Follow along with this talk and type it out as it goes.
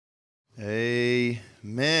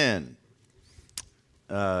Amen.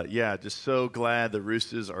 Just so glad the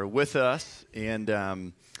Roosters are with us,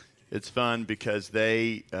 and it's fun because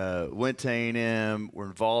they went to A&M, were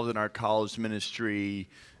involved in our college ministry,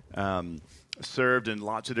 served in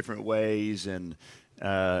lots of different ways, and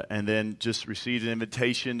then just received an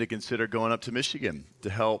invitation to consider going up to Michigan to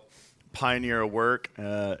help pioneer a work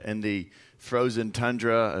in the frozen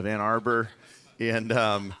tundra of Ann Arbor,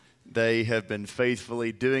 and they have been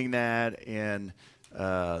faithfully doing that, and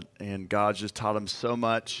God just taught them so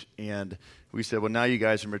much. And we said, well, now you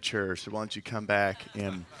guys are mature, so why don't you come back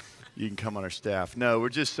and you can come on our staff. No, we're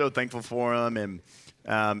just so thankful for them.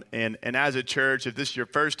 And as a church, if this is your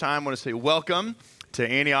first time, I want to say welcome to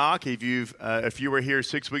Antioch. If you were here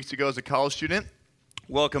 6 weeks ago as a college student,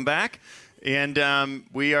 welcome back. And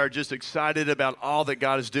we are just excited about all that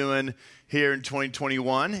God is doing here in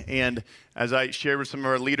 2021. And as I shared with some of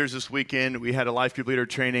our leaders this weekend, we had a life group leader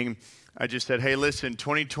training. I just said, hey, listen,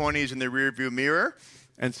 2020 is in the rearview mirror.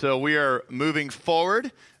 And so we are moving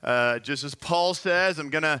forward. Just as Paul says, I'm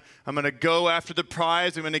gonna go after the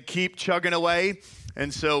prize. I'm gonna keep chugging away.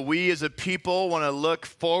 And so we as a people want to look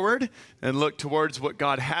forward and look towards what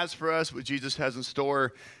God has for us, what Jesus has in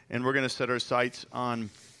store, and we're going to set our sights on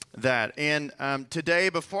that. And today,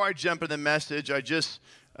 before I jump into the message, I just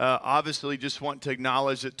obviously just want to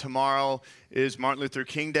acknowledge that tomorrow is Martin Luther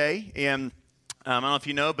King Day. And I don't know if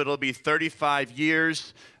you know, but it'll be 35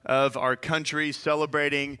 years of our country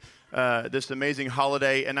celebrating this amazing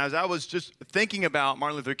holiday. And as I was just thinking about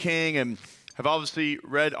Martin Luther King, and have obviously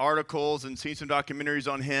read articles and seen some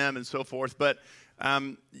documentaries on him and so forth, but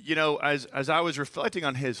as I was reflecting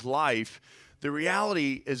on his life, the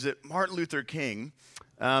reality is that Martin Luther King,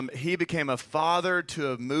 he became a father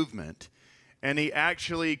to a movement, and he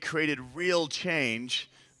actually created real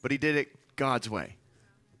change, but he did it God's way.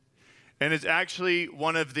 And it's actually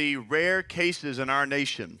one of the rare cases in our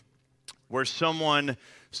nation where someone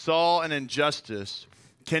saw an injustice,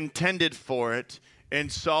 contended for it, and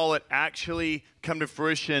saw it actually come to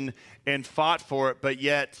fruition and fought for it, but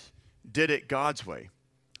yet did it God's way,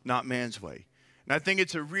 not man's way. And I think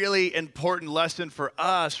it's a really important lesson for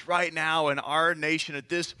us right now in our nation at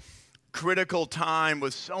this critical time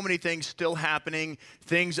with so many things still happening,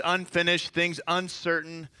 things unfinished, things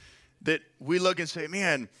uncertain, that we look and say,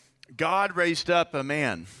 man, God raised up a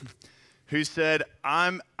man who said,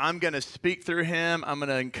 I'm going to speak through him. I'm going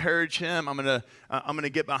to encourage him. I'm going to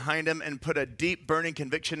get behind him and put a deep burning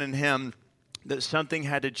conviction in him that something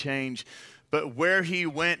had to change. But where he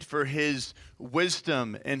went for his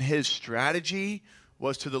wisdom and his strategy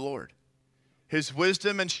was to the Lord. His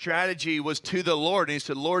wisdom and strategy was to the Lord. And he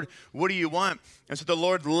said, Lord, what do you want? And so the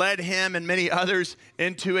Lord led him and many others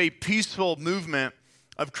into a peaceful movement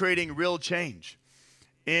of creating real change.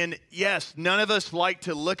 And yes, none of us like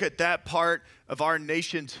to look at that part of our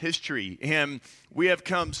nation's history. And we have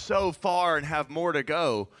come so far and have more to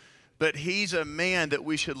go. But he's a man that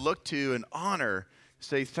we should look to and honor,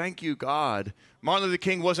 say, thank you, God. Martin Luther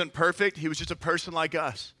King wasn't perfect. He was just a person like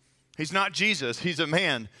us. He's not Jesus. He's a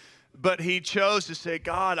man. But he chose to say,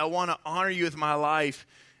 God, I want to honor you with my life.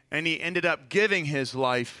 And he ended up giving his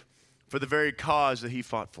life for the very cause that he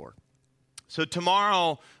fought for. So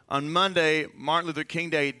tomorrow, on Monday, Martin Luther King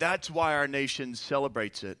Day, that's why our nation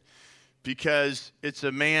celebrates it, because it's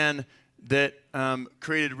a man that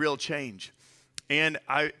created real change. And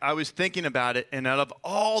I was thinking about it, and out of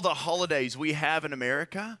all the holidays we have in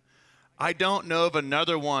America, I don't know of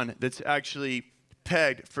another one that's actually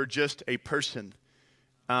pegged for just a person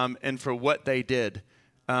and for what they did,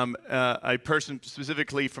 a person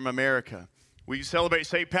specifically from America. We celebrate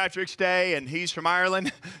St. Patrick's Day, and he's from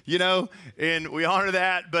Ireland, and we honor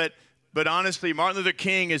that. But honestly, Martin Luther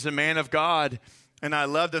King is a man of God, and I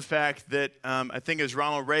love the fact that I think it was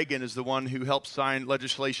Ronald Reagan is the one who helped sign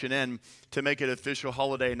legislation in to make it an official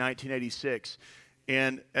holiday in 1986.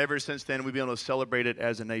 And ever since then, we've been able to celebrate it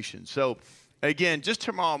as a nation. So again, just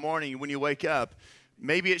tomorrow morning when you wake up,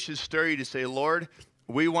 maybe it should stir you to say, Lord,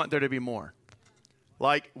 we want there to be more.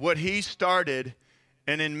 Like what he started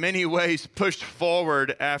and in many ways pushed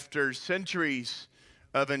forward after centuries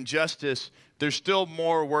of injustice, there's still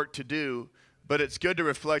more work to do, but it's good to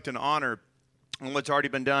reflect and honor on what's already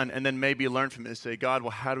been done and then maybe learn from it and say, God, well,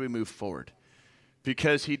 how do we move forward?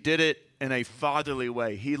 Because he did it in a fatherly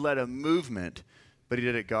way. He led a movement, but he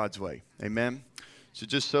did it God's way. Amen? So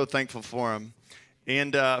just so thankful for him.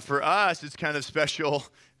 And for us, it's kind of special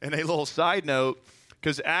and a little side note,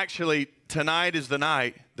 because actually tonight is the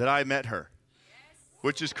night that I met her.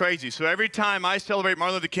 Which is crazy. So every time I celebrate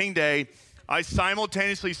Martin Luther King Day, I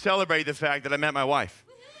simultaneously celebrate the fact that I met my wife.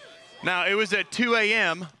 Now, it was at 2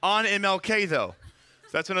 a.m. on MLK, though.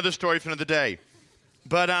 That's another story for another day.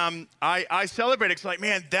 But I celebrate it. It's like,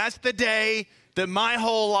 man, that's the day that my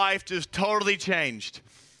whole life just totally changed.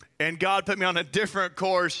 And God put me on a different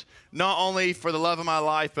course, not only for the love of my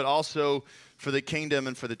life, but also for the kingdom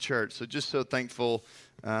and for the church. So just so thankful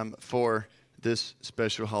for this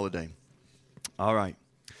special holiday. All right.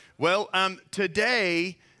 Well,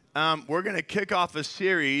 today we're going to kick off a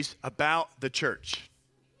series about the church.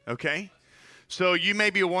 Okay? So you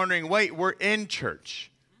may be wondering, wait, we're in church.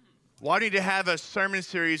 Why do you need to have a sermon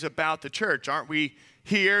series about the church? Aren't we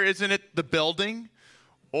here? Isn't it the building?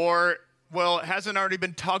 Or, well, it hasn't already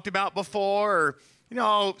been talked about before? Or, you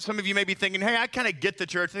know, some of you may be thinking, hey, I kind of get the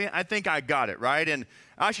church thing. I think I got it, right? And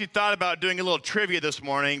I actually thought about doing a little trivia this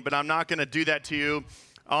morning, but I'm not going to do that to you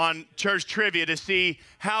on church trivia to see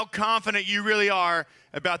how confident you really are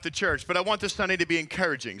about the church. But I want this Sunday to be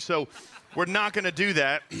encouraging. So we're not going to do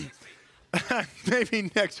that. Maybe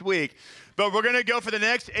next week. But we're going to go for the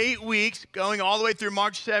next 8 weeks, going all the way through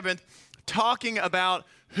March 7th, talking about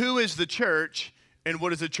who is the church and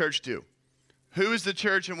what does the church do. Who is the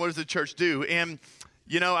church and what does the church do? And,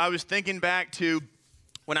 you know, I was thinking back to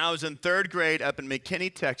when I was in third grade up in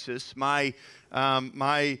McKinney, Texas. My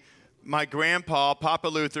grandpa, Papa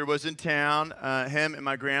Luther, was in town, him and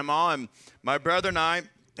my grandma, and my brother and I.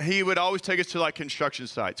 He would always take us to like construction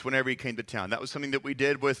sites whenever he came to town. That was something that we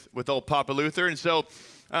did with old Papa Luther. And so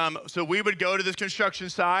we would go to this construction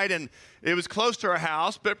site, and it was close to our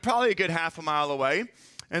house, but probably a good half a mile away.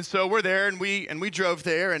 And so we're there, and we drove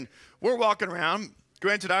there, and we're walking around.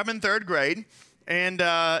 Granted, I'm in third grade, and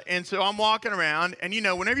so I'm walking around. And, you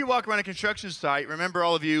know, whenever you walk around a construction site, remember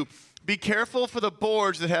all of you, be careful for the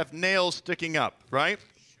boards that have nails sticking up, right?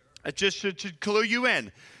 It just should clue you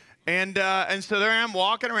in. And so there I am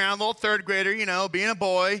walking around, little third grader, you know, being a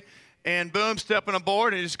boy, and boom, step on a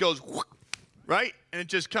board, and it just goes, right? And it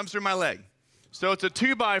just comes through my leg. So it's a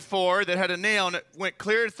 2x4 that had a nail, and it went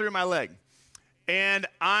clear through my leg. And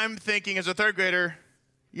I'm thinking as a third grader,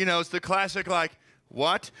 you know, it's the classic, like,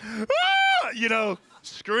 what? Ah! You know,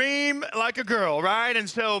 scream like a girl, right? And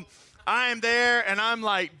so I am there, and I'm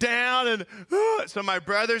like down, and so my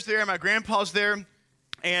brother's there, my grandpa's there,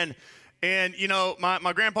 and you know,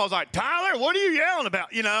 my grandpa's like, Tyler, what are you yelling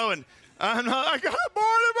about? You know, and I'm like, I got a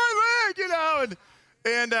board in my leg, you know,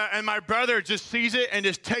 and my brother just sees it and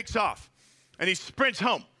just takes off, and he sprints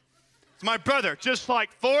home. It's my brother, just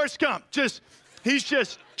like Forrest Gump, he's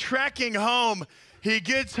just trekking home. He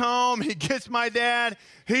gets home, he gets my dad,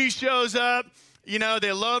 he shows up. You know,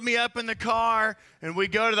 they load me up in the car, and we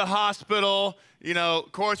go to the hospital. You know,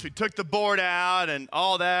 of course, we took the board out and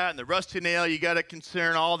all that, and the rusty nail, you got to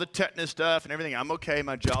concern all the tetanus stuff and everything. I'm okay.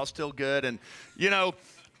 My jaw's still good. And, you know,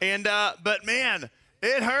 but, man,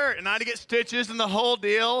 it hurt, and I had to get stitches and the whole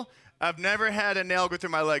deal. I've never had a nail go through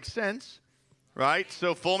my leg since, right?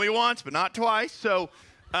 So fool me once, but not twice. So,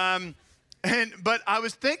 but I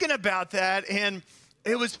was thinking about that, and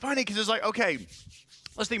it was funny because it was like, okay,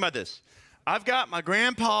 let's think about this. I've got my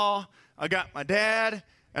grandpa, I got my dad,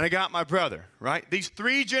 and I got my brother, right? These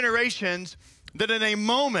three generations that in a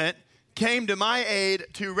moment came to my aid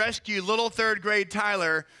to rescue little third grade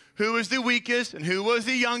Tyler, who was the weakest and who was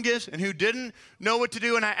the youngest and who didn't know what to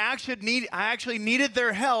do. And I actually needed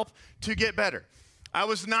their help to get better. I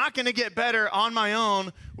was not going to get better on my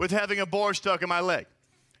own with having a board stuck in my leg.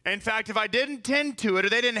 In fact, if I didn't tend to it or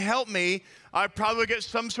they didn't help me, I'd probably get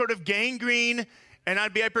some sort of gangrene, and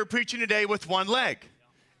I'd be up here preaching today with one leg.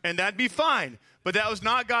 And that'd be fine. But that was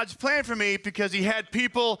not God's plan for me because he had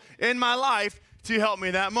people in my life to help me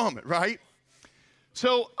in that moment, right?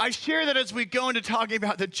 So I share that as we go into talking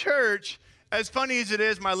about the church. As funny as it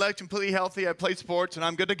is, my leg's completely healthy. I play sports, and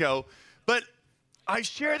I'm good to go. But I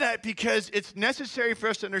share that because it's necessary for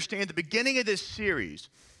us to understand the beginning of this series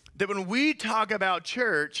that when we talk about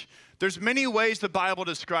church, there's many ways the Bible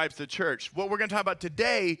describes the church. What we're going to talk about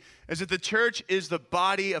today is that the church is the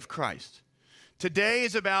body of Christ. Today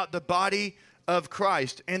is about the body of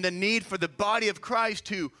Christ and the need for the body of Christ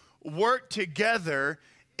to work together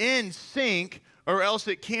in sync, or else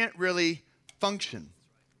it can't really function.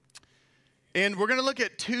 And we're going to look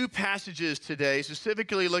at two passages today,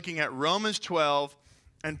 specifically looking at Romans 12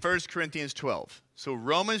 and 1 Corinthians 12. So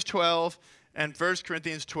Romans 12 and 1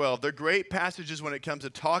 Corinthians 12. They're great passages when it comes to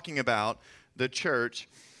talking about the church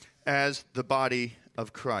as the body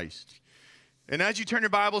of Christ. And as you turn your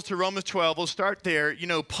Bibles to Romans 12, we'll start there. You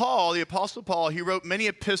know, Paul, the Apostle Paul, he wrote many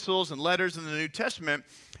epistles and letters in the New Testament.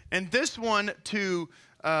 And this one to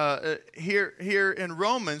here in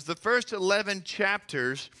Romans, the first 11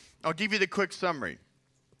 chapters, I'll give you the quick summary.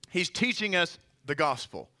 He's teaching us the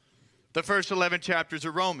gospel, the first 11 chapters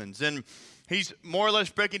of Romans. And He's more or less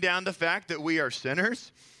breaking down the fact that we are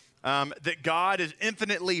sinners, that God is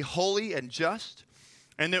infinitely holy and just,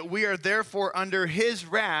 and that we are therefore under his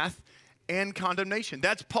wrath and condemnation.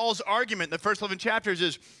 That's Paul's argument in the first 11 chapters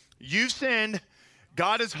is, you've sinned,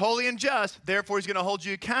 God is holy and just, therefore he's going to hold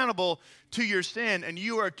you accountable to your sin, and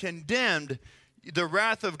you are condemned. The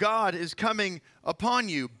wrath of God is coming upon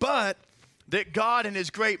you. But that God in his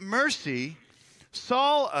great mercy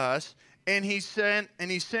saw us, and he sent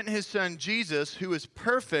his son Jesus, who is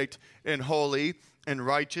perfect and holy and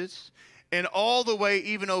righteous, and all the way,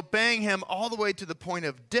 even obeying him all the way to the point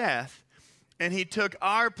of death. And he took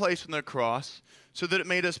our place on the cross so that it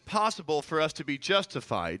made us possible for us to be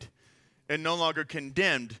justified and no longer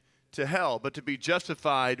condemned to hell, but to be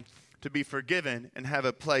justified, to be forgiven, and have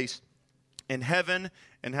a place in heaven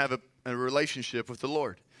and have a relationship with the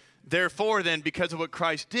Lord. Therefore, then, because of what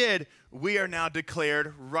Christ did, we are now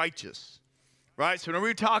declared righteous, right? So when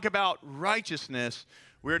we talk about righteousness,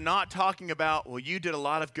 we're not talking about, well, you did a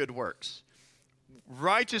lot of good works.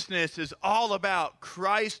 Righteousness is all about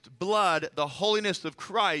Christ's blood, the holiness of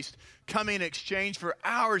Christ coming in exchange for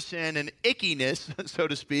our sin and ickiness, so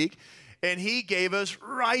to speak, and he gave us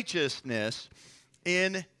righteousness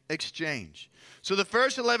in exchange. So the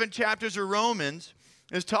first 11 chapters of Romans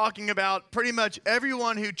is talking about pretty much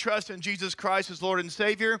everyone who trusts in Jesus Christ as Lord and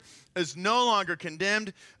Savior is no longer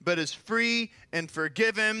condemned, but is free and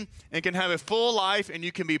forgiven and can have a full life, and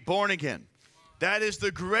you can be born again. That is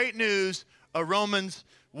the great news of Romans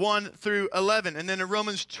 1 through 11. And then in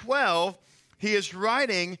Romans 12, he is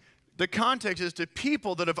writing, the context is to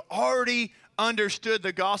people that have already understood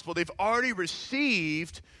the gospel. They've already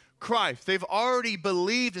received Christ. They've already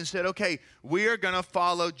believed and said, okay, we are going to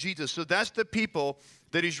follow Jesus. So that's the people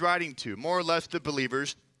that he's writing to, more or less the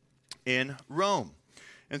believers in Rome.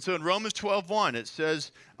 And so in Romans 12:1, it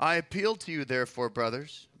says, I appeal to you, therefore,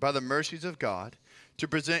 brothers, by the mercies of God, to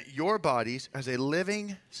present your bodies as a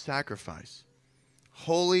living sacrifice,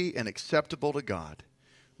 holy and acceptable to God,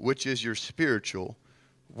 which is your spiritual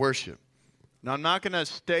worship. Now, I'm not going to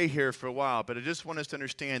stay here for a while, but I just want us to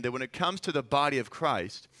understand that when it comes to the body of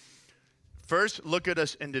Christ, first look at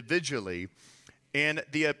us individually, and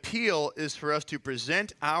the appeal is for us to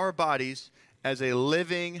present our bodies as a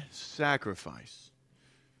living sacrifice,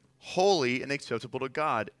 holy and acceptable to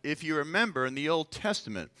God. If you remember in the Old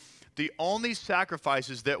Testament, the only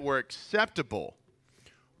sacrifices that were acceptable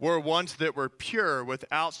were ones that were pure,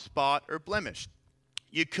 without spot or blemish.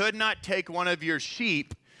 You could not take one of your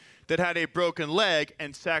sheep that had a broken leg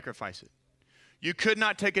and sacrifice it. You could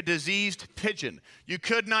not take a diseased pigeon. You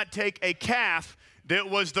could not take a calf that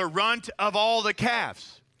was the runt of all the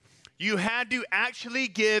calves. You had to actually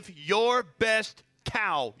give your best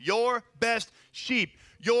cow, your best sheep,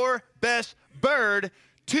 your best bird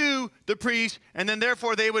to the priest, and then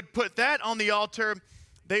therefore they would put that on the altar.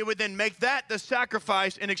 They would then make that the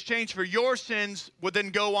sacrifice in exchange for your sins, would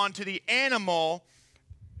then go on to the animal,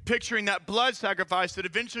 picturing that blood sacrifice that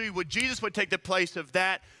eventually Jesus would take the place of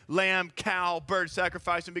that lamb, cow, bird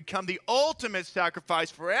sacrifice and become the ultimate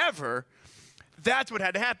sacrifice forever. That's what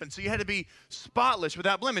had to happen. So you had to be spotless,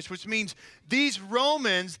 without blemish, which means these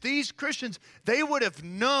Romans, these Christians, they would have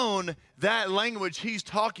known that language he's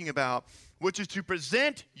talking about, which is to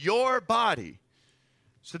present your body.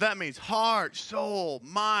 So that means heart, soul,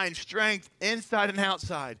 mind, strength, inside and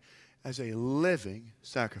outside, as a living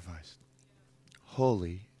sacrifice,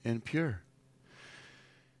 holy and pure.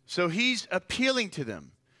 So he's appealing to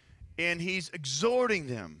them, and he's exhorting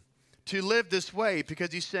them to live this way,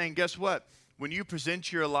 because he's saying, guess what? When you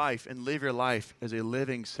present your life and live your life as a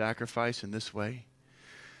living sacrifice in this way,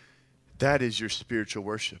 that is your spiritual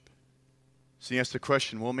worship. So you ask the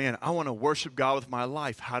question, well, man, I want to worship God with my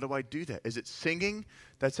life. How do I do that? Is it singing?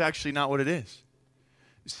 That's actually not what it is.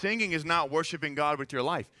 Singing is not worshiping God with your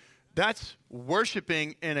life. That's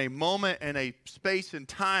worshiping in a moment and a space and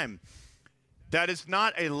time. That is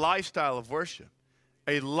not a lifestyle of worship.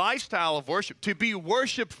 A lifestyle of worship, to be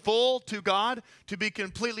worshipful to God, to be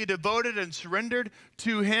completely devoted and surrendered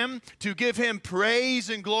to him, to give him praise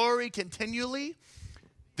and glory continually.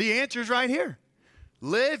 The answer is right here.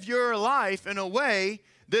 Live your life in a way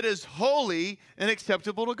that is holy and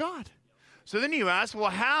acceptable to God. So then you ask, well,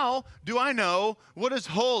 how do I know what is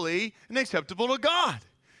holy and acceptable to God?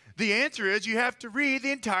 The answer is you have to read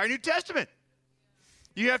the entire New Testament.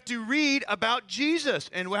 You have to read about Jesus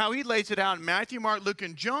and how he lays it out in Matthew, Mark, Luke,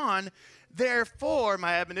 and John. Therefore,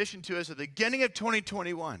 my admonition to us at the beginning of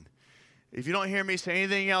 2021, if you don't hear me say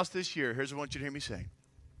anything else this year, here's what I want you to hear me say.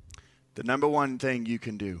 The number one thing you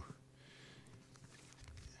can do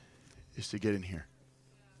is to get in here.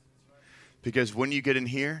 Because when you get in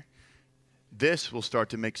here, this will start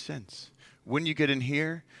to make sense. when you get in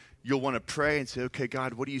here, you'll want to pray and say, okay,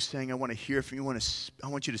 God, what are you saying? I want to hear from you. I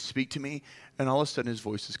want you to speak to me. And all of a sudden, his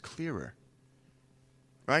voice is clearer.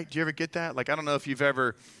 Right? Do you ever get that? Like, I don't know if you've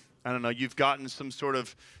ever, you've gotten some sort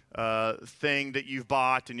of thing that you've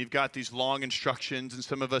bought, and you've got these long instructions, and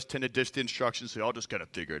some of us tend to dish the instructions, so I'll just got to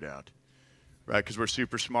figure it out. Right? Because we're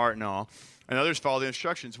super smart and all. And others follow the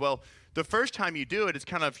instructions. Well, the first time you do it, it's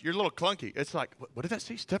kind of, you're a little clunky. It's like, what did that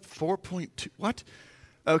say? Step 4.2, what?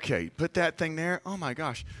 Okay, put that thing there. Oh my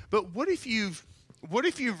gosh. But what if you've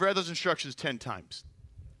read those instructions 10 times?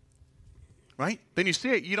 Right? Then you see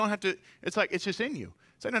it, you don't have to, it's like, it's just in you.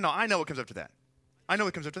 It's like, no, I know what comes after that. I know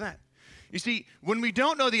what comes after that. You see, when we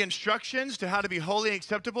don't know the instructions to how to be holy and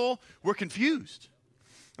acceptable, we're confused.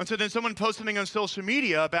 And so then someone posts something on social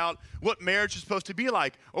media about what marriage is supposed to be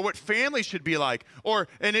like, or what family should be like, or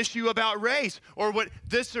an issue about race, or what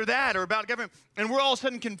this or that, or about government. And we're all of a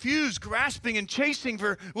sudden confused, grasping and chasing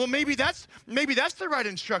for, well, maybe that's the right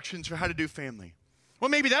instructions for how to do family. Well,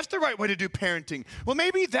 maybe that's the right way to do parenting. Well,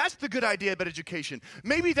 maybe that's the good idea about education.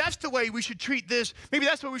 Maybe that's the way we should treat this. Maybe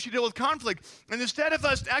that's the way we should deal with conflict. And instead of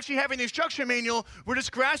us actually having the instruction manual, we're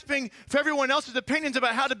just grasping for everyone else's opinions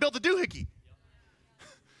about how to build a doohickey.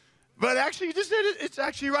 But actually, you just said it. It's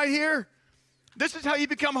actually right here. This is how you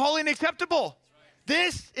become holy and acceptable.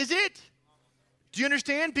 This is it. Do you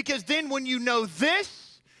understand? Because then when you know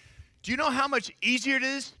this, do you know how much easier it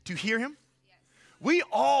is to hear him? We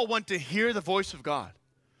all want to hear the voice of God.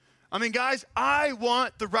 I mean, guys, I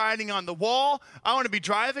want the writing on the wall. I want to be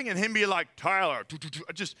driving and him be like, Tyler,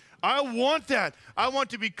 I want that. I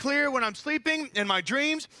want to be clear when I'm sleeping in my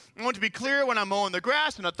dreams. I want to be clear when I'm mowing the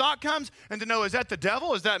grass and a thought comes and to know, is that the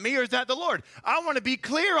devil? Is that me? Or is that the Lord? I want to be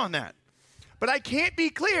clear on that. But I can't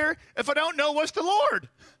be clear if I don't know what's the Lord.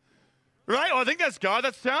 Right? Well, I think that's God.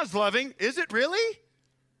 That sounds loving. Is it really?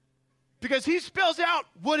 Because he spells out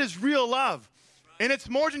what is real love. And it's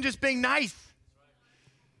more than just being nice.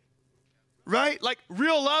 Right? Like,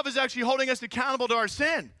 real love is actually holding us accountable to our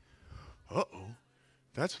sin. Uh-oh.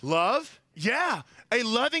 That's love? Yeah. A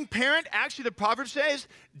loving parent, actually, the proverb says,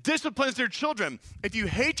 disciplines their children. If you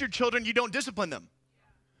hate your children, you don't discipline them.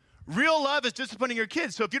 Real love is disciplining your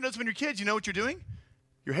kids. So if you don't discipline your kids, you know what you're doing?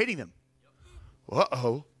 You're hating them.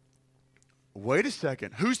 Uh-oh. Wait a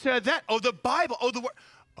second. Who said that? Oh, the Bible. Oh, the word.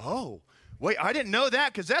 Oh, wait, I didn't know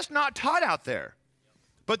that because that's not taught out there.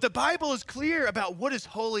 But the Bible is clear about what is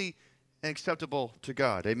holy and acceptable to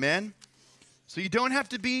God. Amen? So you don't have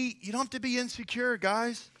to be insecure,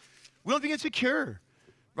 guys. We don't be insecure,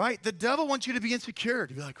 right? The devil wants you to be insecure,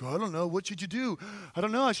 to be like, oh, I don't know, what should you do? I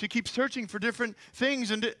don't know, I should keep searching for different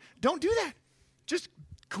things. And don't do that. Just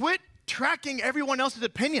quit tracking everyone else's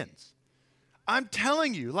opinions. I'm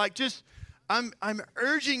telling you, I'm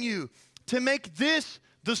urging you to make this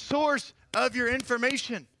the source of your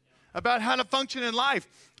information about how to function in life.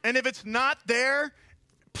 And if it's not there,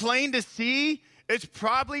 plain to see, it's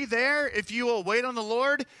probably there if you will wait on the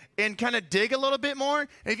Lord and kind of dig a little bit more.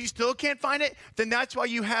 And if you still can't find it, then that's why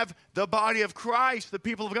you have the body of Christ, the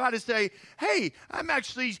people of God, to say, hey, I'm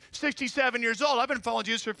actually 67 years old. I've been following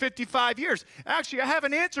Jesus for 55 years. Actually, I have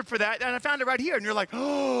an answer for that, and I found it right here. And you're like,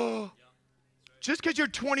 oh. Just because you're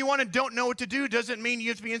 21 and don't know what to do doesn't mean you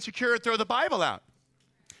have to be insecure or throw the Bible out.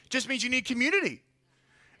 Just means you need community.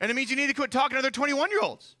 And it means you need to quit talking to other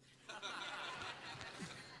 21-year-olds.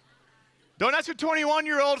 Don't ask a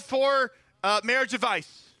 21-year-old for marriage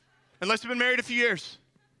advice unless you've been married a few years.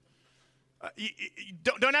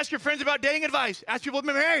 Don't ask your friends about dating advice. Ask people who've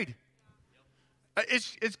been married.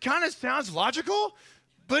 It kind of sounds logical,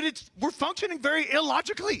 but we're functioning very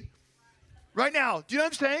illogically right now. Do you know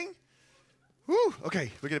what I'm saying? Whew,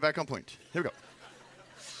 okay, we get it back on point. Here we go.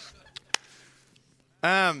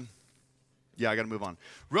 I got to move on.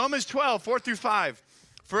 Romans 12, 4 through 5.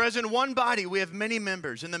 For as in one body we have many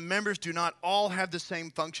members, and the members do not all have the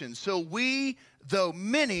same function. So we, though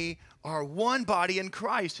many, are one body in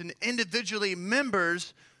Christ, and individually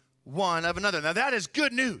members one of another. Now that is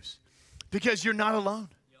good news, because you're not alone.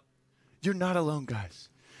 You're not alone, guys.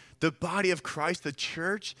 The body of Christ, the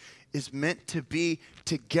church, is meant to be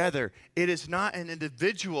together. It is not an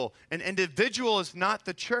individual. An individual is not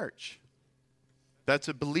the church. That's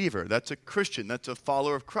a believer. That's a Christian. That's a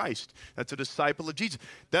follower of Christ. That's a disciple of Jesus.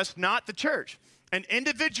 That's not the church. An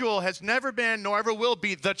individual has never been nor ever will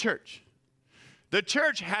be the church. The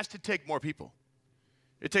church has to take more people.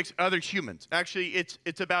 It takes other humans. Actually, it's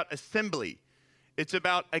about assembly. It's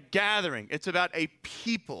about a gathering. It's about a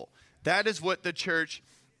people. That is what the church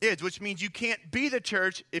is, which means you can't be the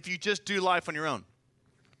church if you just do life on your own.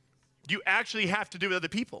 You actually have to do with other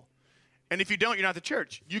people. And if you don't, you're not the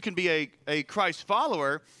church. You can be a Christ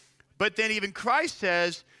follower, but then even Christ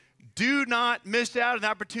says Do not miss out on the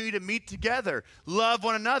opportunity to meet together, love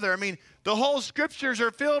one another. I mean, the whole scriptures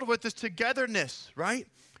are filled with this togetherness, right?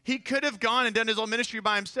 He could have gone and done his own ministry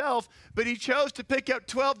by himself, but he chose to pick up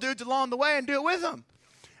 12 dudes along the way and do it with them.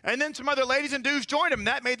 And then some other ladies and dudes joined him, and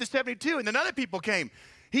that made the 72, and then other people came.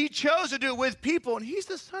 He chose to do it with people, and he's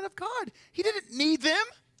the Son of God. He didn't need them.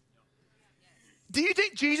 Do you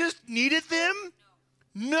think Jesus needed them?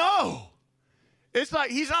 No. It's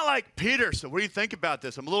like, he's not like, Peter, so what do you think about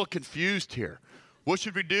this? I'm a little confused here. What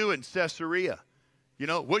should we do in Caesarea? You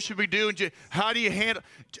know, what should we do? How do you handle?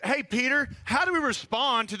 Hey, Peter, how do we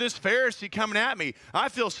respond to this Pharisee coming at me? I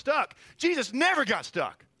feel stuck. Jesus never got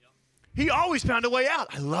stuck. He always found a way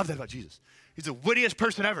out. I love that about Jesus. He's the wittiest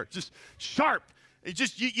person ever, just sharp. It's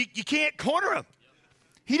just, you can't corner him.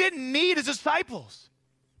 He didn't need his disciples,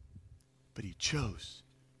 but he chose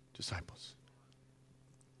disciples.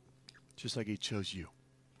 Just like he chose you.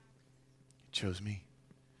 He chose me.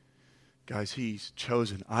 Guys, he's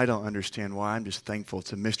chosen. I don't understand why. I'm just thankful.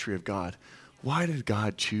 It's a mystery of God. Why did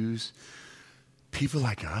God choose people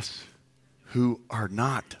like us who are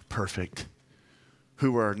not perfect,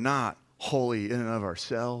 who are not holy in and of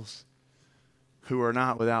ourselves, who are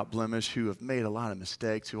not without blemish, who have made a lot of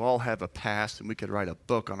mistakes, who all have a past, and we could write a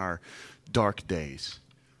book on our dark days?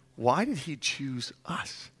 Why did he choose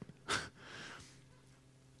us?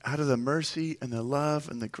 Out of the mercy and the love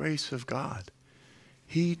and the grace of God.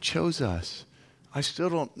 He chose us. I still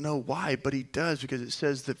don't know why, but he does, because it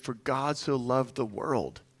says that for God so loved the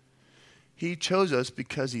world. He chose us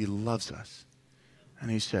because he loves us. And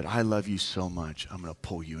he said, I love you so much, I'm going to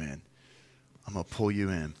pull you in. I'm going to pull you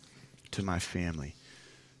in to my family.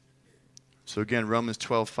 So again, Romans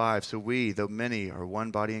 12:5. So we, though many, are one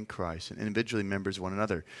body in Christ and individually members of one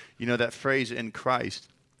another. You know, that phrase, in Christ,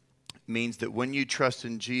 means that when you trust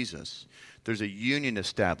in Jesus, there's a union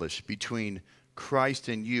established between Christ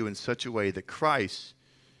and you in such a way that Christ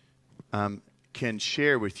can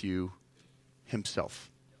share with you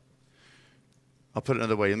himself. I'll put it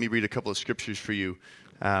another way. Let me read a couple of scriptures for you.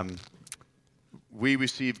 We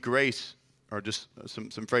receive grace, or just some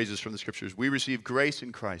phrases from the scriptures. We receive grace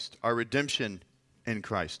in Christ, our redemption in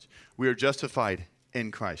Christ. We are justified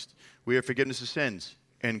in Christ. We have forgiveness of sins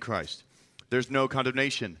in Christ. There's no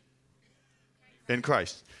condemnation in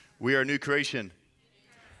Christ. We are a new creation.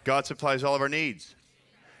 God supplies all of our needs.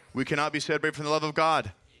 We cannot be separated from the love of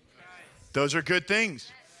God. Those are good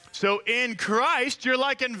things. So in Christ, you're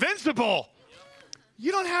like invincible.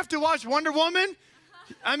 You don't have to watch Wonder Woman.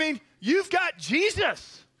 I mean, you've got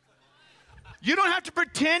Jesus. You don't have to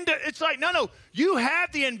pretend to, it's like, no. You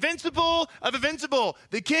have the invincible of invincible,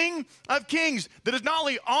 the King of Kings, that is not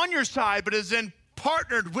only on your side, but is then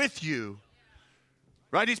partnered with you.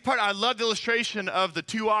 Right? I love the illustration of the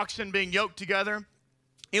two oxen being yoked together.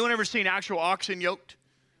 Anyone ever seen actual oxen yoked?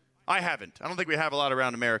 I haven't. I don't think we have a lot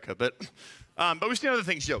around America, but we've seen other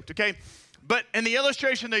things yoked, okay? But in the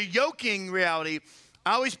illustration, the yoking reality,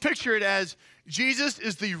 I always picture it as Jesus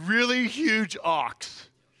is the really huge ox.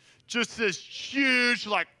 Just this huge,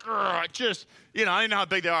 like, just, I don't know how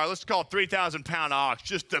big they are. Let's call it 3,000-pound ox,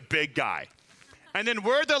 just the big guy. And then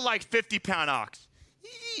we're the, like, 50-pound ox,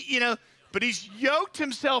 But he's yoked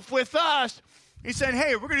himself with us. He's saying,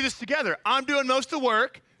 hey, we're going to do this together. I'm doing most of the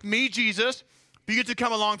work, me, Jesus, but you get to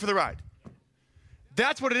come along for the ride.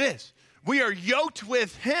 That's what it is. We are yoked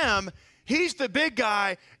with him. He's the big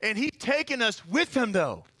guy, and he's taking us with him,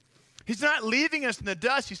 though. He's not leaving us in the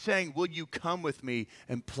dust. He's saying, will you come with me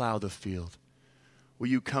and plow the field? Will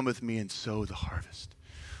you come with me and sow the harvest?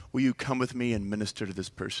 Will you come with me and minister to this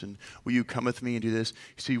person? Will you come with me and do this?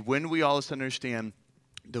 See, when we all understand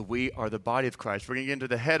that we are the body of Christ. We're going to get into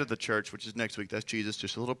the head of the church, which is next week. That's Jesus.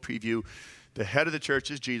 Just a little preview. The head of the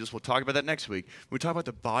church is Jesus. We'll talk about that next week. When we talk about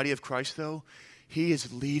the body of Christ, though, he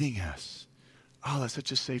is leading us. Oh, that's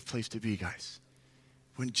such a safe place to be, guys.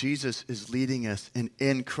 When Jesus is leading us and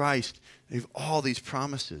in Christ, we have all these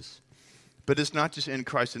promises. But it's not just in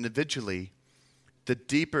Christ individually. The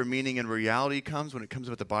deeper meaning and reality comes when it comes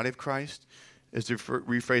about the body of Christ is to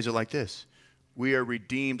rephrase it like this. We are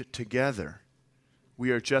redeemed together.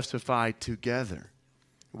 We are justified together.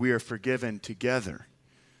 We are forgiven together.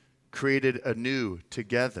 Created anew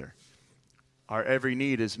together. Our every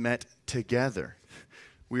need is met together.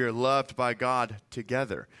 We are loved by God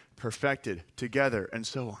together. Perfected together, and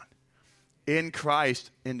so on. In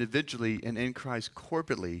Christ individually and in Christ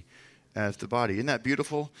corporately as the body. Isn't that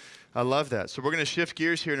beautiful? I love that. So we're going to shift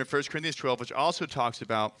gears here into 1 Corinthians 12, which also talks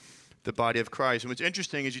about the body of Christ. And what's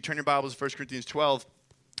interesting is you turn your Bibles to 1 Corinthians 12,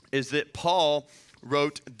 is that Paul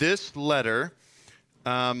wrote this letter.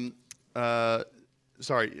 Paul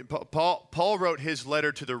wrote his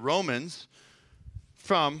letter to the Romans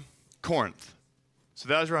from Corinth. So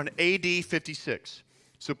that was around AD 56.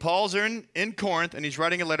 So Paul's in Corinth, and he's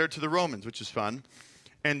writing a letter to the Romans, which is fun.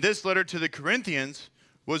 And this letter to the Corinthians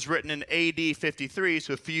was written in AD 53,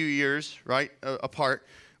 so a few years, right, apart,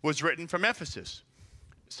 was written from Ephesus.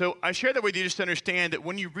 So I share that with you just to understand that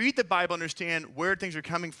when you read the Bible, understand where things are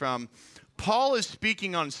coming from. Paul is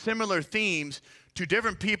speaking on similar themes to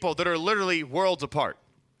different people that are literally worlds apart.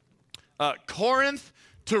 Corinth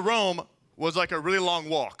to Rome was like a really long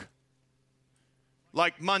walk,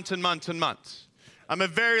 like months and months and months. A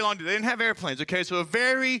very long, they didn't have airplanes, okay? So a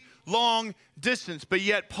very long distance, but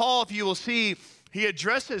yet Paul, if you will see, he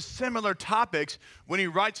addresses similar topics when he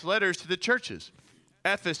writes letters to the churches.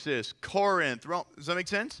 Ephesus, Corinth, Rome. Does that make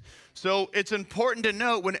sense? So it's important to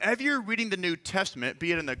note whenever you're reading the New Testament,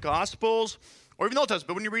 be it in the Gospels or even the Old Testament,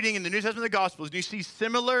 but when you're reading in the New Testament and the Gospels, and you see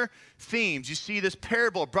similar themes, you see this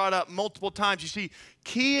parable brought up multiple times, you see,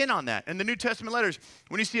 key in on that. In the New Testament letters,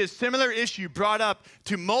 when you see a similar issue brought up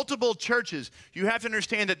to multiple churches, you have to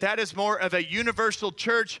understand that that is more of a universal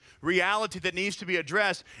church reality that needs to be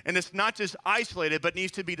addressed, and it's not just isolated, but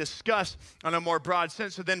needs to be discussed on a more broad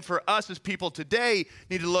sense. So then for us as people today,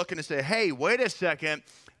 need to look and say, hey, wait a second,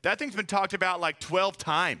 that thing's been talked about like 12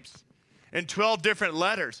 times. In 12 different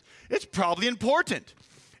letters. It's probably important.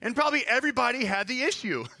 And probably everybody had the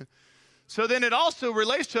issue. So then it also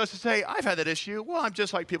relates to us to say, I've had that issue. Well, I'm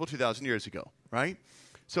just like people 2,000 years ago, right?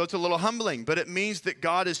 So it's a little humbling, but it means that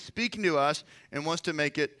God is speaking to us and wants to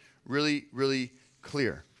make it really, really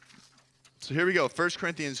clear. So here we go, 1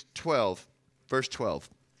 Corinthians 12, verse 12.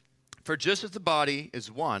 For just as the body is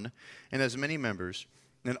one and has many members,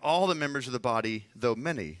 and all the members of the body, though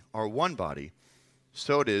many, are one body,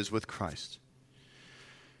 so it is with Christ.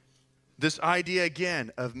 This idea again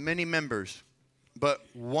of many members, but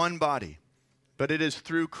one body. But it is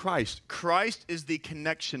through Christ. Christ is the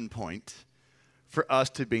connection point for us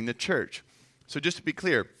to being the church. So just to be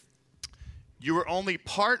clear, you are only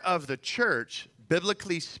part of the church,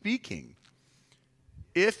 biblically speaking,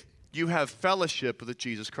 if you have fellowship with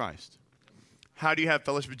Jesus Christ. How do you have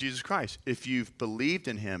fellowship with Jesus Christ? If you've believed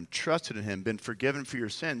in him, trusted in him, been forgiven for your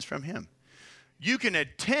sins from him. You can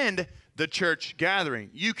attend the church gathering.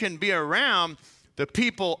 You can be around the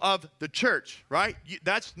people of the church, right?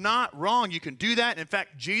 That's not wrong. You can do that. In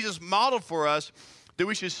fact, Jesus modeled for us that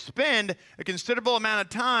we should spend a considerable amount of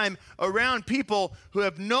time around people who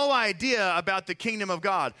have no idea about the kingdom of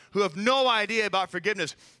God, who have no idea about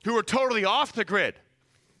forgiveness, who are totally off the grid.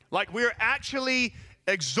 Like we're actually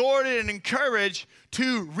exhorted and encouraged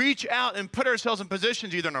to reach out and put ourselves in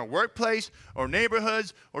positions either in our workplace or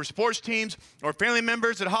neighborhoods or sports teams or family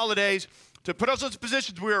members at holidays to put ourselves in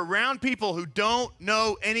positions where we're around people who don't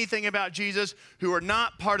know anything about Jesus, who are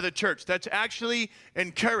not part of the church. That's actually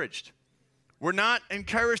encouraged. We're not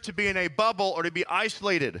encouraged to be in a bubble or to be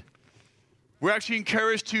isolated. We're actually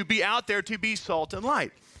encouraged to be out there to be salt and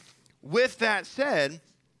light. With that said,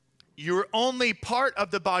 you're only part of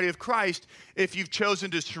the body of Christ if you've chosen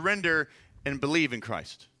to surrender and believe in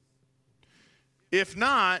Christ. If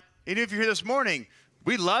not, and if you're here this morning,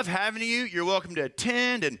 we love having you. You're welcome to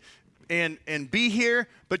attend and be here,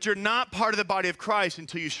 but you're not part of the body of Christ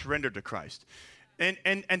until you surrender to Christ.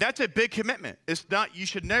 And that's a big commitment. It's not, you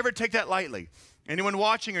should never take that lightly. Anyone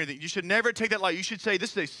watching or anything, you should never take that lightly. You should say,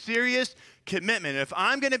 this is a serious commitment. If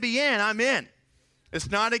I'm going to be in, I'm in. It's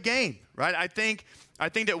not a game, right? I think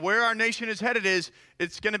that where our nation is headed is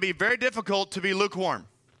it's going to be very difficult to be lukewarm.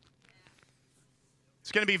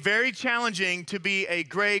 It's going to be very challenging to be a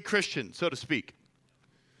gray Christian, so to speak.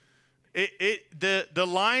 The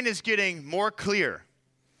line is getting more clear,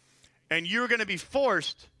 and you're going to be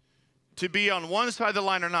forced to be on one side of the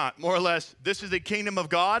line or not. More or less, this is the kingdom of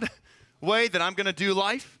God way that I'm going to do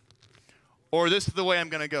life, or this is the way I'm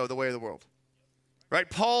going to go, the way of the world. Right?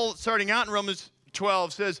 Paul, starting out in Romans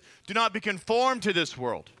 12, says, do not be conformed to this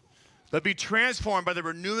world, but be transformed by the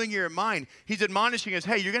renewing of your mind. He's admonishing us,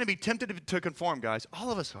 hey, you're going to be tempted to conform, guys.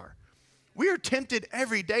 All of us are. We are tempted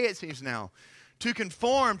every day, it seems now, to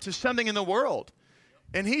conform to something in the world.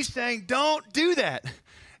 And he's saying, don't do that.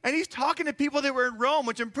 And he's talking to people that were in Rome,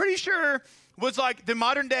 which I'm pretty sure was like the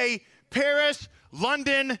modern day Paris,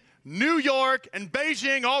 London, New York, and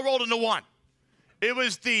Beijing all rolled into one. It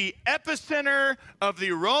was the epicenter of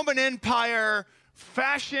the Roman Empire,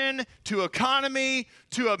 fashion to economy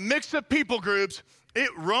to a mix of people groups.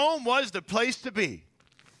 Rome was the place to be.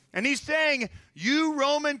 And he's saying, you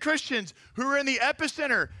Roman Christians who are in the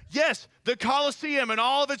epicenter, yes, the Colosseum and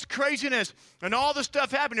all of its craziness and all the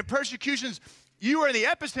stuff happening, persecutions, you are in the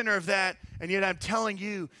epicenter of that, and yet I'm telling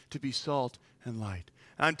you to be salt and light.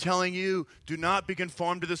 I'm telling you, do not be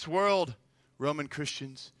conformed to this world, Roman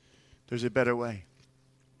Christians. There's a better way.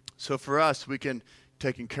 So for us, we can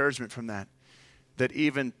take encouragement from that, that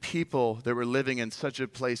even people that were living in such a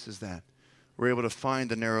place as that were able to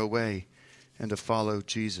find the narrow way and to follow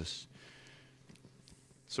Jesus.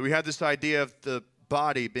 So we had this idea of the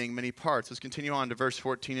body being many parts. Let's continue on to verse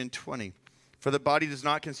 14 and 20. For the body does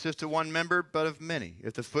not consist of one member, but of many.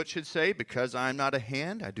 If the foot should say, because I am not a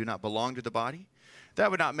hand, I do not belong to the body,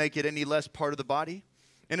 that would not make it any less part of the body.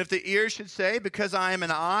 And if the ear should say, because I am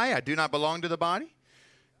an eye, I do not belong to the body,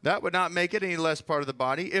 that would not make it any less part of the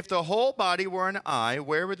body. If the whole body were an eye,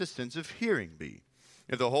 where would the sense of hearing be?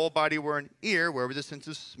 If the whole body were an ear, where would the sense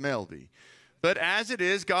of smell be? But as it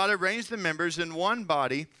is, God arranged the members in one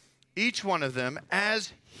body, each one of them,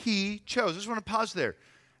 as he chose. I just want to pause there.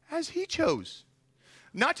 As he chose.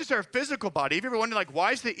 Not just our physical body. Have you ever wondered, like,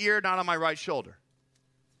 why is the ear not on my right shoulder?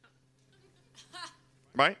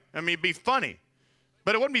 Right? I mean, it'd be funny.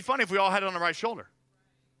 But it wouldn't be funny if we all had it on the right shoulder.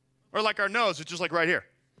 Or like our nose, it's just like right here.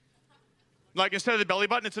 Like instead of the belly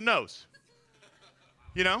button, it's a nose.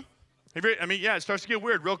 You know? I mean, yeah, it starts to get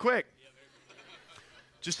weird real quick.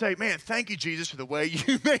 Just say, man, thank you, Jesus, for the way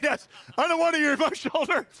you made us. I don't want to hear my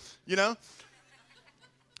shoulder. You know?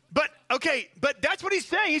 But that's what he's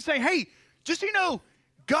saying. He's saying, hey, just so you know,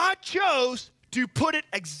 God chose to put it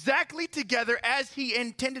exactly together as he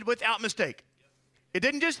intended without mistake. It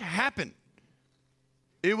didn't just happen.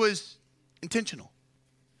 It was intentional.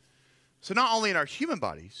 So not only in our human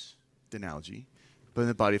bodies, the analogy, but in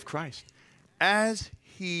the body of Christ. As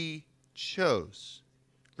he chose.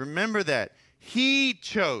 Remember that. He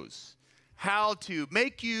chose how to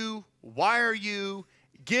make you, wire you,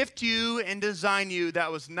 gift you, and design you.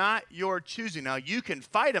 That was not your choosing. Now, you can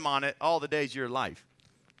fight him on it all the days of your life.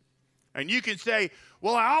 And you can say,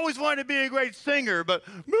 well, I always wanted to be a great singer, but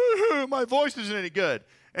my voice isn't any good.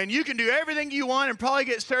 And you can do everything you want and probably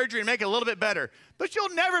get surgery and make it a little bit better. But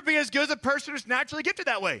you'll never be as good as a person who's naturally gifted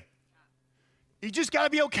that way. You just got to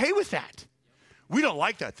be okay with that. We don't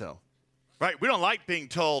like that, though. Right? We don't like being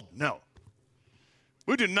told no.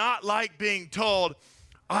 We do not like being told,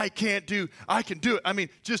 I can do it. I mean,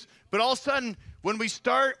 but all of a sudden, when we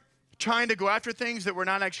start trying to go after things that we're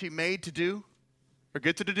not actually made to do or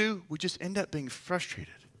get to do, we just end up being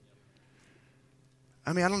frustrated.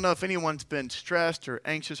 I mean, I don't know if anyone's been stressed or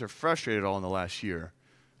anxious or frustrated all in the last year.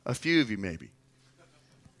 A few of you maybe.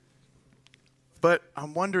 But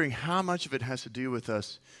I'm wondering how much of it has to do with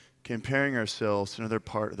us comparing ourselves to another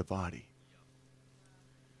part of the body.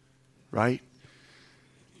 Right?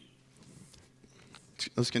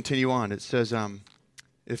 Let's continue on. It says,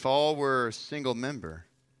 if all were a single member,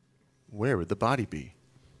 where would the body be?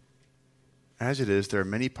 As it is, there are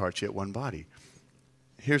many parts, yet one body.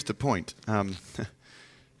 Here's the point.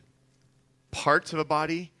 Parts of a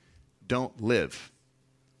body don't live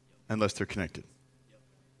unless they're connected.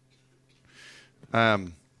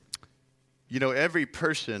 Every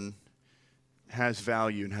person has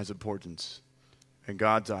value and has importance in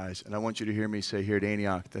God's eyes. And I want you to hear me say here at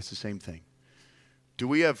Antioch, that's the same thing. Do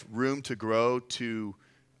we have room to grow to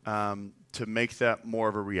make that more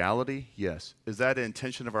of a reality? Yes. Is that an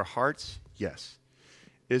intention of our hearts? Yes.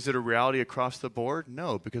 Is it a reality across the board?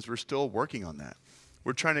 No, because we're still working on that.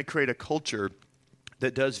 We're trying to create a culture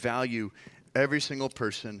that does value every single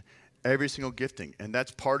person, every single gifting. And that's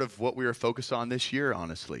part of what we are focused on this year,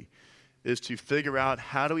 honestly, is to figure out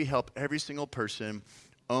how do we help every single person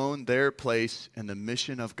own their place in the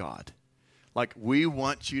mission of God. Like, we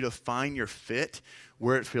want you to find your fit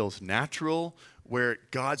where it feels natural, where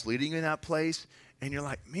God's leading you in that place, and you're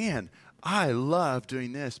like, man, I love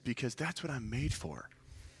doing this because that's what I'm made for.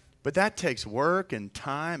 But that takes work and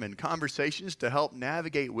time and conversations to help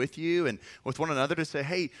navigate with you and with one another to say,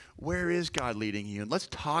 hey, where is God leading you? And let's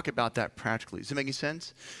talk about that practically. Does it make any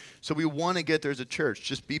sense? So we want to get there as a church.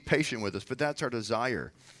 Just be patient with us, but that's our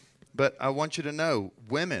desire. But I want you to know,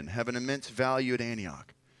 women have an immense value at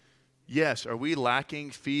Antioch. Yes, are we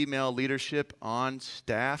lacking female leadership on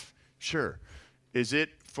staff? Sure. Is it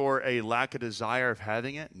for a lack of desire of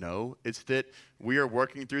having it? No. It's that we are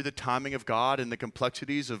working through the timing of God and the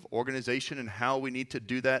complexities of organization and how we need to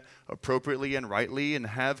do that appropriately and rightly and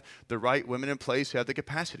have the right women in place who have the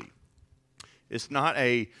capacity. It's not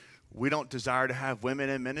we don't desire to have women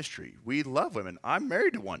in ministry. We love women. I'm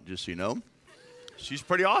married to one, just so you know. She's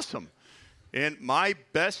pretty awesome. And my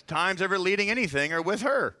best times ever leading anything are with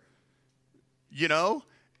her. You know?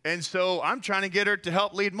 And so I'm trying to get her to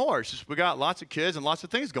help lead more. It's just we got lots of kids and lots of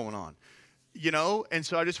things going on. You know? And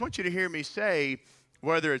so I just want you to hear me say,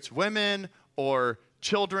 whether it's women or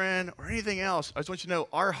children or anything else, I just want you to know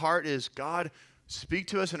our heart is, God, speak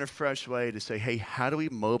to us in a fresh way to say, hey, how do we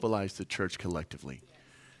mobilize the church collectively?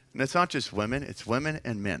 And it's not just women, it's women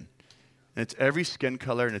and men. And it's every skin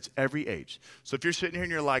color, and it's every age. So if you're sitting here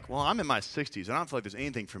and you're like, well, I'm in my 60s, and I don't feel like there's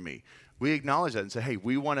anything for me. We acknowledge that and say, hey,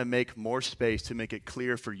 we want to make more space to make it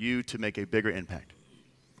clear for you to make a bigger impact.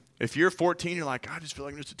 If you're 14, you're like, I just feel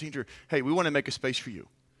like I'm just a teenager. Hey, we want to make a space for you.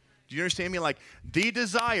 Do you understand me? Like, the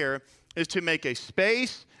desire is to make a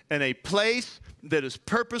space and a place that is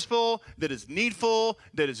purposeful, that is needful,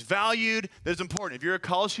 that is valued, that is important. If you're a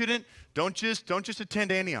college student, don't just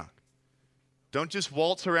attend Antioch. Don't just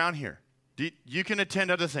waltz around here. You can attend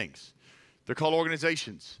other things. They're called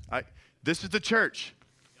organizations. This is the church.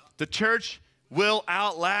 The church will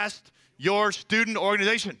outlast your student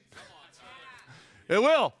organization. It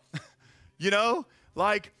will.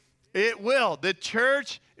 It will. The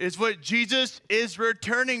church is what Jesus is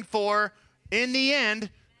returning for in the end,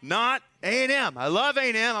 not A&M. I love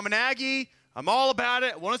A&M. I'm an Aggie. I'm all about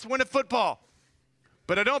it. I want us to win at football.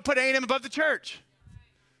 But I don't put A&M above the church.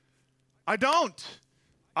 I don't.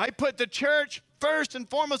 I put the church first and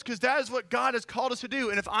foremost because that is what God has called us to do.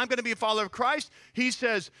 And if I'm going to be a follower of Christ, he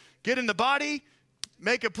says, get in the body,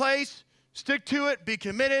 make a place, stick to it, be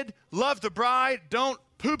committed, love the bride, don't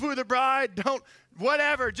poo-poo the bride, don't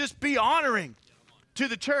whatever, just be honoring to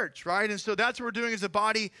the church, right? And so that's what we're doing as the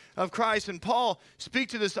body of Christ. And Paul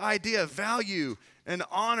speaks to this idea of value and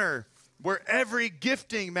honor where every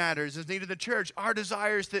gifting matters is needed in the church. Our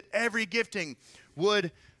desire is that every gifting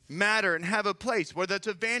would matter and have a place, whether that's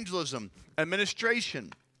evangelism,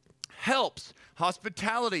 administration, helps,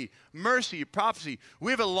 hospitality, mercy, prophecy.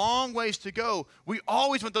 We have a long ways to go. We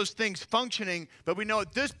always want those things functioning, but we know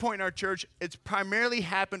at this point in our church, it's primarily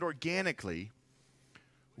happened organically,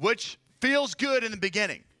 which feels good in the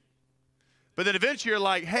beginning. But then eventually you're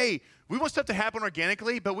like, hey, we want stuff to happen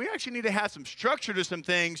organically, but we actually need to have some structure to some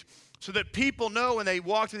things so that people know when they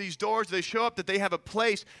walk through these doors, they show up, that they have a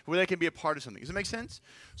place where they can be a part of something. Does that make sense?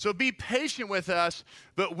 So be patient with us,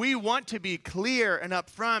 but we want to be clear and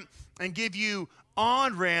upfront and give you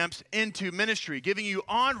on-ramps into ministry, giving you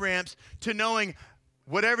on-ramps to knowing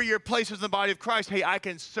whatever your place is in the body of Christ, hey, I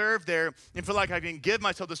can serve there and feel like I can give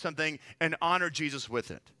myself to something and honor Jesus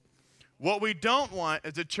with it. What we don't want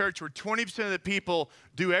is a church where 20% of the people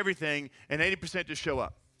do everything and 80% just show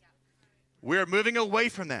up. We're moving away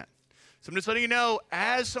from that. So I'm just letting you know,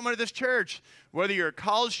 as someone at this church, whether you're a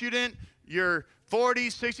college student, you're 40s,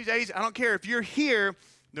 60s, 80s, I don't care. If you're here,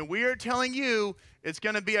 then we are telling you it's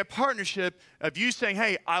going to be a partnership of you saying,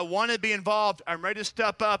 hey, I want to be involved. I'm ready to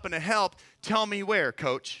step up and to help. Tell me where,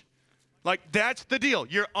 coach. Like, that's the deal.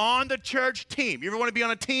 You're on the church team. You ever want to be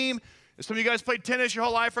on a team? Some of you guys played tennis your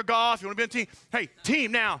whole life or golf. You want to be on a team? Hey,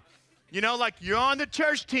 team now. You're on the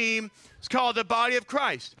church team. It's called the body of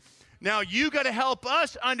Christ. Now, you got to help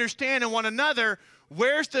us understand in one another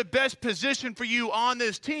where's the best position for you on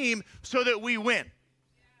this team so that we win.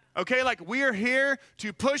 Okay, we are here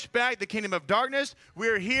to push back the kingdom of darkness.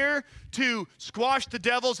 We're here to squash the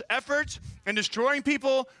devil's efforts in destroying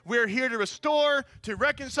people. We're here to restore, to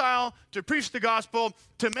reconcile, to preach the gospel,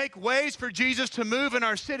 to make ways for Jesus to move in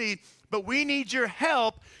our city. But we need your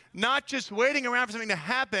help, not just waiting around for something to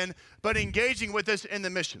happen, but engaging with us in the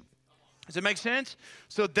mission. Does it make sense?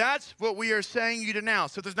 So that's what we are saying you to now.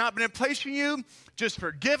 So if there's not been a place for you, just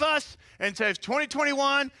forgive us and say it's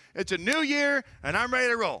 2021, it's a new year, and I'm ready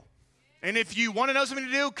to roll. And if you want to know something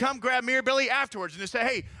to do, come grab me or Billy afterwards and just say,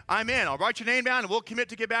 hey, I'm in. I'll write your name down, and we'll commit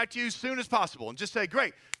to get back to you as soon as possible. And just say,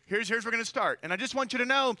 great, here's where we're going to start. And I just want you to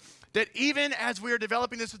know that even as we are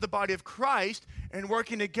developing this as the body of Christ and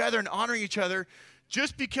working together and honoring each other,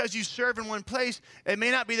 just because you serve in one place, it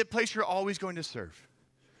may not be the place you're always going to serve.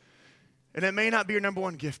 And it may not be your number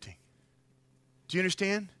one gifting. Do you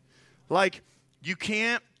understand? You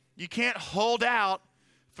can't hold out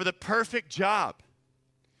for the perfect job.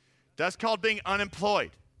 That's called being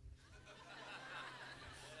unemployed.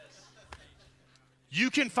 You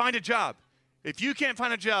can find a job. If you can't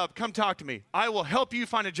find a job, come talk to me. I will help you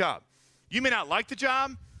find a job. You may not like the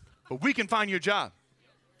job, but we can find you a job.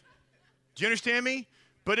 Do you understand me?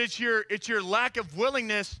 But it's your lack of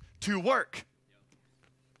willingness to work.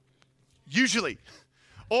 Usually.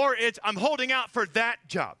 Or it's, I'm holding out for that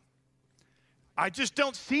job. I just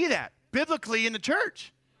don't see that biblically in the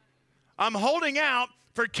church. I'm holding out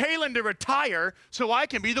for Kalen to retire so I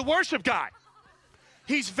can be the worship guy.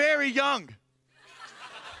 He's very young.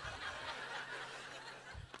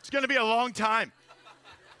 It's going to be a long time.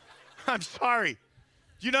 I'm sorry.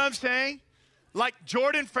 You know what I'm saying? Like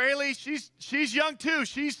Jordan Fraley, she's young too.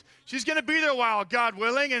 She's going to be there a while, God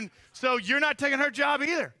willing, and so you're not taking her job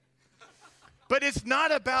either. But it's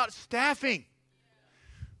not about staffing.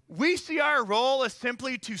 We see our role as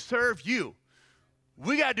simply to serve you.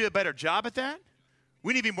 We got to do a better job at that.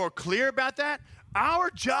 We need to be more clear about that. Our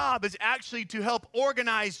job is actually to help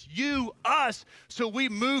organize us, so we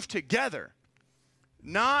move together.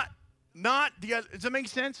 Not the other. Does that make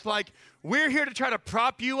sense? Like, we're here to try to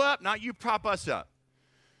prop you up, not you prop us up.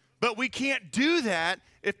 But we can't do that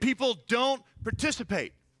if people don't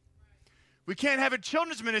participate. We can't have a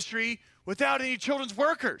children's ministry without any children's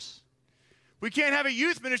workers. We can't have a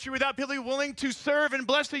youth ministry without people willing to serve and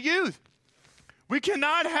bless the youth. We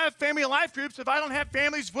cannot have family life groups if I don't have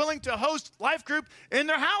families willing to host life group in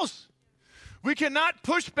their house. We cannot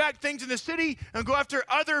push back things in the city and go after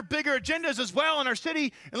other bigger agendas as well in our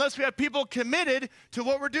city unless we have people committed to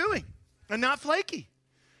what we're doing and not flaky.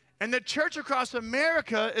 And the church across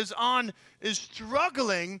America is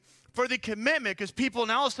struggling for the commitment because people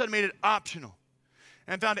now all of a sudden made it optional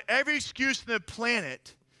and found every excuse on the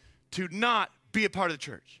planet to not be a part of the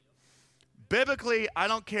church. Biblically, I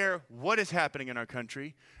don't care what is happening in our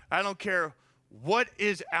country. I don't care what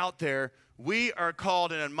is out there. We are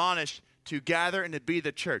called and admonished to gather and to be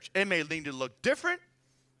the church. It may need to look different.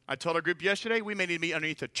 I told our group yesterday we may need to be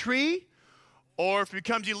underneath a tree, or if it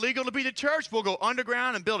becomes illegal to be the church, we'll go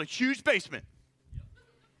underground and build a huge basement.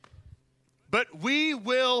 But we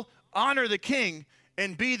will honor the King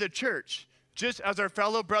and be the church, just as our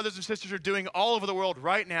fellow brothers and sisters are doing all over the world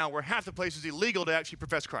right now, where half the place is illegal to actually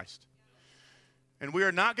profess Christ. And we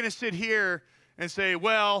are not going to sit here and say,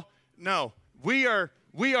 well, no, we are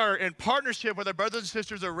in partnership with our brothers and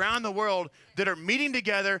sisters around the world that are meeting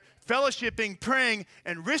together, fellowshipping, praying,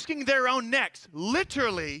 and risking their own necks,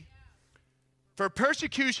 literally, for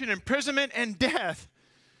persecution, imprisonment, and death,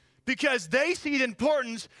 because they see the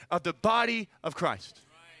importance of the body of Christ.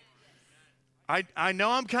 I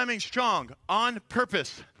know I'm coming strong on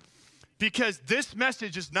purpose, because this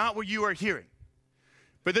message is not what you are hearing.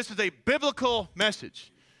 But this is a biblical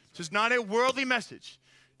message. This is not a worldly message.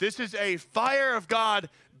 This is a fire of God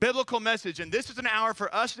biblical message. And this is an hour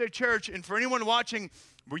for us at a church and for anyone watching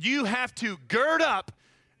where you have to gird up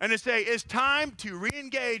and to say, it's time to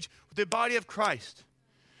re-engage with the body of Christ.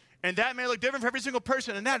 And that may look different for every single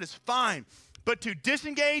person, and that is fine. But to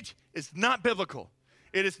disengage is not biblical.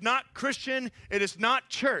 It is not Christian. It is not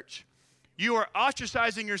church. You are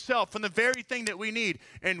ostracizing yourself from the very thing that we need.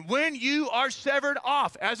 And when you are severed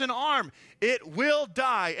off as an arm, it will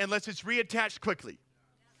die unless it's reattached quickly.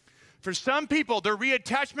 For some people, their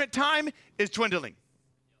reattachment time is dwindling.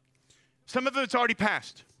 Some of them it's already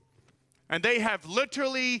passed. And they have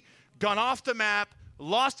literally gone off the map,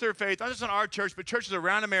 lost their faith, not just in our church, but churches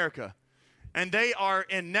around America. And they are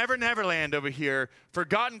in Never Never Land over here,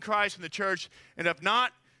 forgotten Christ in the church, and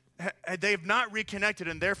they have not reconnected,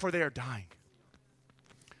 and therefore they are dying.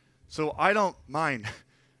 So I don't mind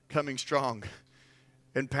coming strong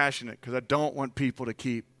and passionate because I don't want people to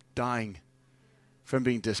keep dying from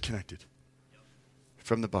being disconnected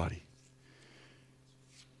from the body.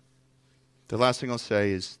 The last thing I'll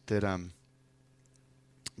say is that I'm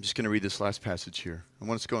just going to read this last passage here. I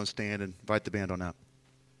want us to go and stand and invite the band on up.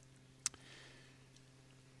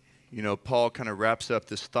 You know, Paul kind of wraps up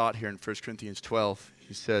this thought here in 1 Corinthians 12.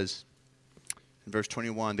 He says in verse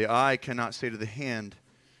 21, the eye cannot say to the hand,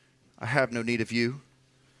 I have no need of you,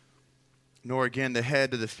 nor again the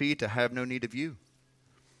head to the feet, I have no need of you.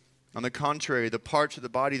 On the contrary, the parts of the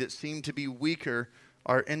body that seem to be weaker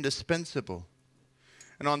are indispensable.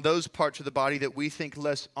 And on those parts of the body that we think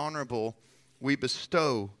less honorable, we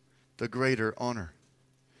bestow the greater honor.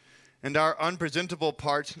 And our unpresentable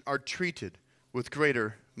parts are treated with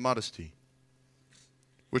greater modesty,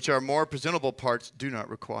 which our more presentable parts do not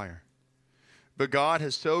require. But God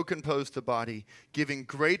has so composed the body, giving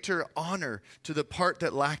greater honor to the part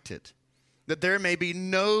that lacked it, that there may be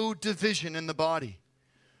no division in the body,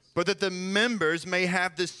 but that the members may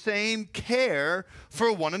have the same care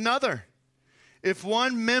for one another. If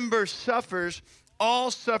one member suffers, all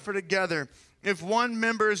suffer together. If one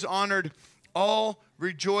member is honored, all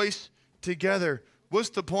rejoice together. What's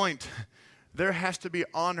the point? There has to be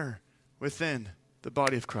honor within the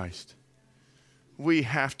body of Christ. We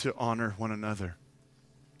have to honor one another.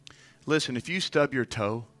 Listen, if you stub your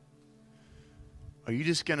toe, are you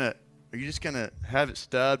just gonna have it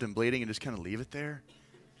stubbed and bleeding and just kind of leave it there?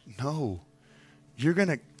 No. You're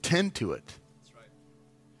gonna tend to it. That's right.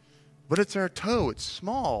 But it's our toe. It's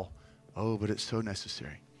small. Oh, but it's so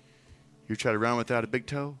necessary. You try to run without a big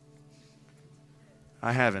toe?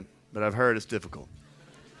 I haven't, but I've heard it's difficult.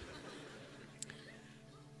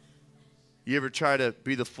 You ever try to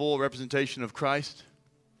be the full representation of Christ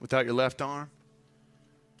without your left arm?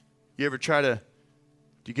 You ever try to,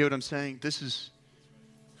 do you get what I'm saying?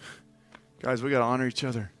 Guys, we got to honor each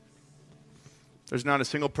other. There's not a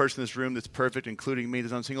single person in this room that's perfect, including me.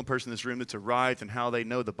 There's not a single person in this room that's arrived in how they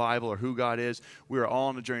know the Bible or who God is. We are all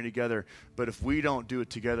on a journey together. But if we don't do it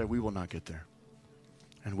together, we will not get there.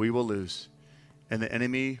 And we will lose. And the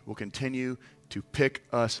enemy will continue to pick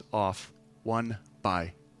us off one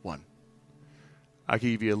by one. I can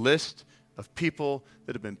give you a list of people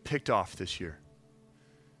that have been picked off this year.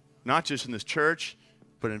 Not just in this church,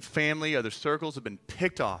 but in family, other circles have been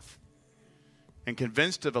picked off and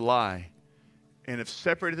convinced of a lie and have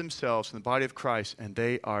separated themselves from the body of Christ, and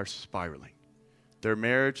they are spiraling. Their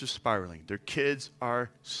marriage is spiraling. Their kids are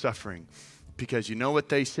suffering because you know what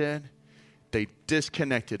they said? They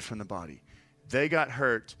disconnected from the body. They got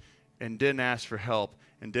hurt and didn't ask for help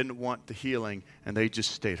and didn't want the healing, and they just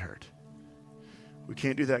stayed hurt. We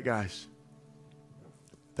can't do that, guys.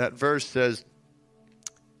 That verse says,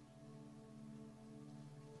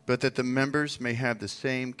 but that the members may have the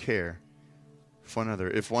same care for one another.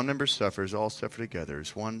 If one member suffers, all suffer together.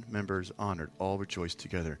 As one member is honored, all rejoice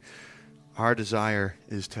together. Our desire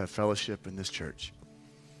is to have fellowship in this church.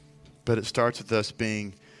 But it starts with us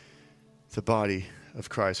being the body of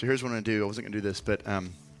Christ. So here's what I'm going to do. I wasn't going to do this, but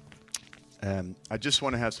I just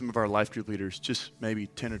want to have some of our life group leaders, just maybe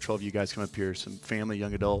 10 or 12 of you guys come up here, some family,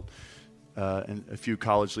 young adult, and a few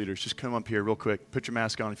college leaders. Just come up here real quick. Put your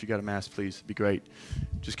mask on. If you got a mask, please. It'd be great.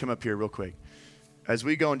 Just come up here real quick. As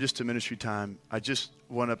we go in just to ministry time, I just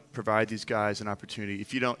want to provide these guys an opportunity.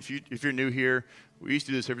 If you're new here, we used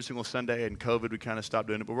to do this every single Sunday, and COVID, we kind of stopped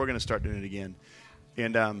doing it, but we're going to start doing it again.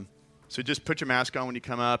 And so just put your mask on when you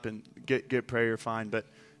come up and get prayer, fine. But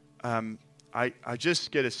I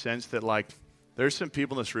just get a sense that, like, there's some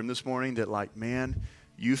people in this room this morning that, like, man,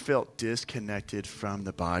 you felt disconnected from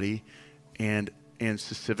the body, and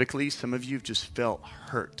specifically, some of you just felt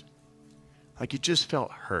hurt. Like, you just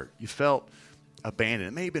felt hurt. You felt abandoned.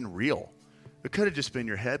 It may have been real. It could have just been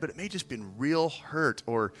your head, but it may have just been real hurt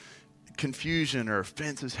or confusion or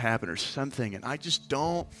offenses happen or something. And I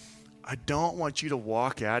don't want you to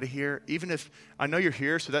walk out of here, even if, I know you're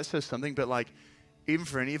here, so that says something, but like, even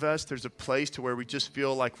for any of us, there's a place to where we just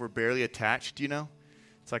feel like we're barely attached, you know?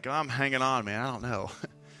 It's like, oh, I'm hanging on, man, I don't know.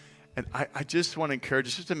 And I just want to encourage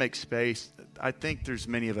us just to make space. I think there's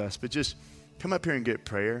many of us, but just come up here and get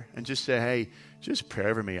prayer and just say, hey, just pray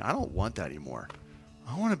over me. I don't want that anymore.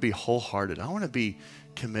 I want to be wholehearted. I want to be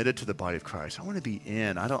committed to the body of Christ. I want to be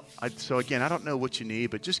in. So again, I don't know what you need,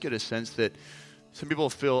 but just get a sense that some people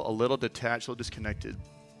feel a little detached, a little disconnected,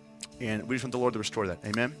 and we just want the Lord to restore that.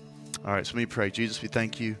 Amen? All right, so let me pray. Jesus, we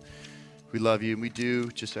thank you. We love you, and we do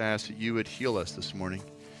just ask that you would heal us this morning.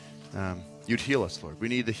 You'd heal us, Lord. We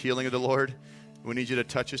need the healing of the Lord. We need you to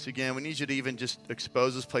touch us again. We need you to even just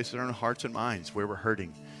expose those places in our hearts and minds where we're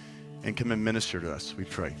hurting and come and minister to us, we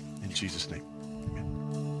pray. In Jesus' name.